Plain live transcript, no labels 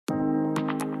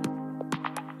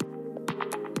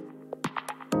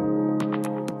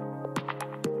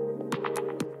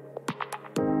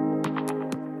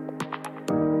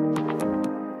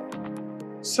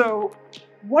So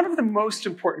one of the most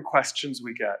important questions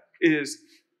we get is,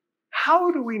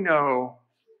 how do we know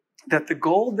that the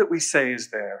gold that we say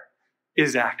is there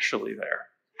is actually there?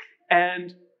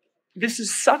 And this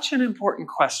is such an important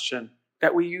question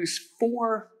that we use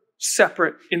 4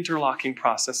 separate interlocking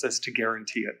processes to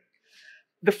guarantee it.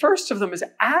 The first of them is,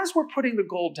 as we're putting the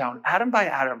gold down atom by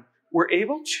atom, we're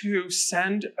able to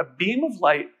send a beam of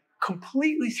light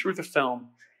completely through the film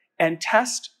and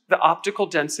test the optical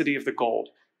density of the gold.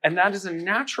 And that is a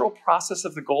natural process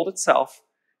of the gold itself.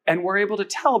 And we're able to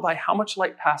tell by how much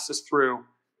light passes through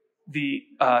the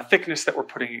thickness that we're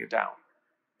putting it down.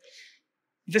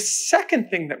 The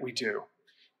second thing that we do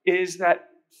is that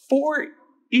for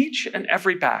each and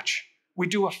every batch, we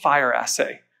do a fire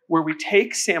assay where we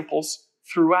take samples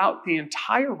throughout the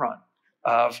entire run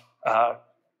of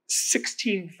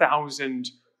 16,000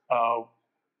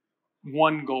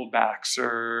 one Goldbacks,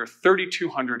 or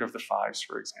 3,200 of the 5s,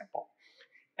 for example.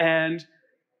 And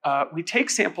we take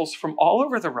samples from all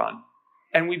over the run,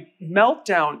 and we melt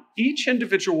down each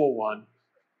individual one,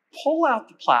 pull out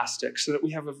the plastic so that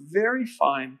we have a very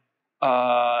fine,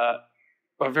 a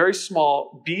very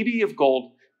small BB of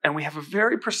gold, and we have a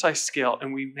very precise scale,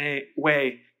 and we may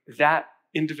weigh that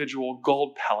individual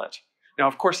gold pellet. Now,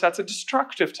 of course, that's a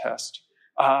destructive test,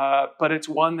 but it's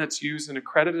one that's used in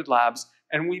accredited labs,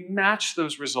 and we match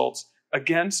those results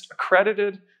against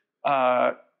accredited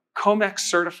COMEX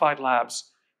certified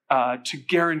labs to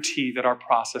guarantee that our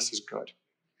process is good.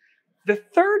 The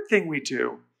third thing we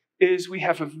do is we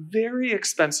have a very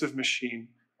expensive machine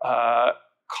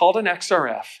called an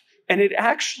XRF, and it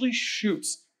actually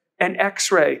shoots an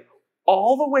X-ray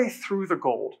all the way through the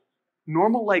gold.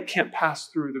 Normal light can't pass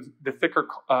through the thicker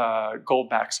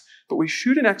Goldbacks, but we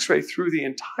shoot an X-ray through the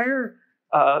entire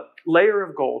layer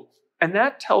of gold, and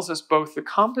that tells us both the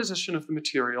composition of the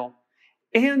material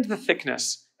and the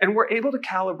thickness, and we're able to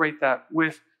calibrate that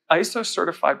with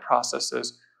ISO-certified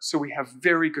processes, so we have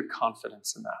very good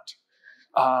confidence in that.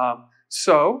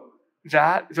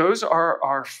 Those are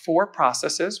our 4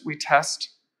 processes. We test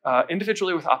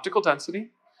individually with optical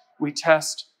density. We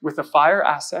test with a fire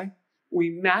assay. We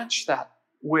match that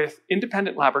with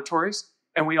independent laboratories,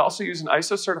 and we also use an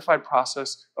ISO-certified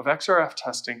process of XRF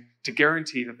testing to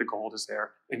guarantee that the gold is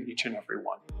there in each and every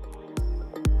one.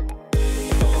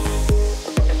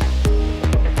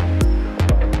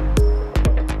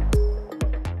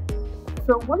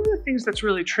 So one of the things that's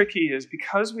really tricky is,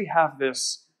 because we have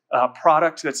this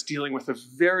product that's dealing with a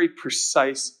very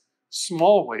precise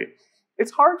small weight,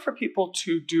 it's hard for people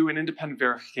to do an independent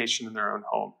verification in their own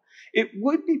home. It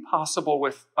would be possible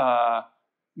with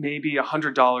maybe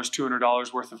 $100,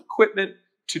 $200 worth of equipment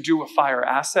to do a fire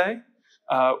assay.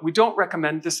 We don't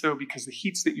recommend this, though, because the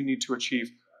heats that you need to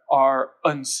achieve are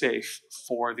unsafe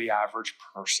for the average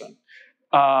person.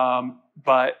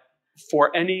 But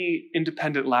for any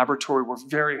independent laboratory, we're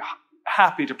very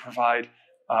happy to provide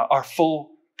our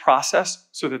full process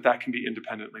so that that can be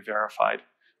independently verified.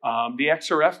 The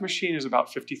XRF machine is about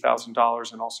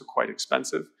 $50,000 and also quite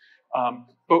expensive.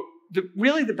 But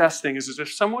really the best thing is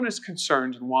if someone is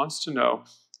concerned and wants to know,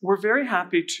 we're very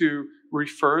happy to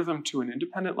refer them to an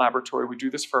independent laboratory. We do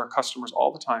this for our customers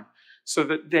all the time, so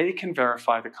that they can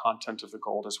verify the content of the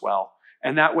gold as well.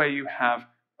 And that way you have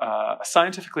a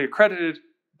scientifically accredited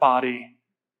body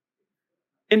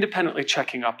independently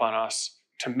checking up on us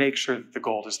to make sure that the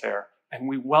gold is there. And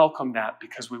we welcome that,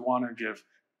 because we want to give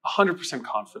 100%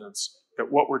 confidence that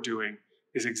what we're doing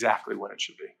is exactly what it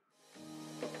should be.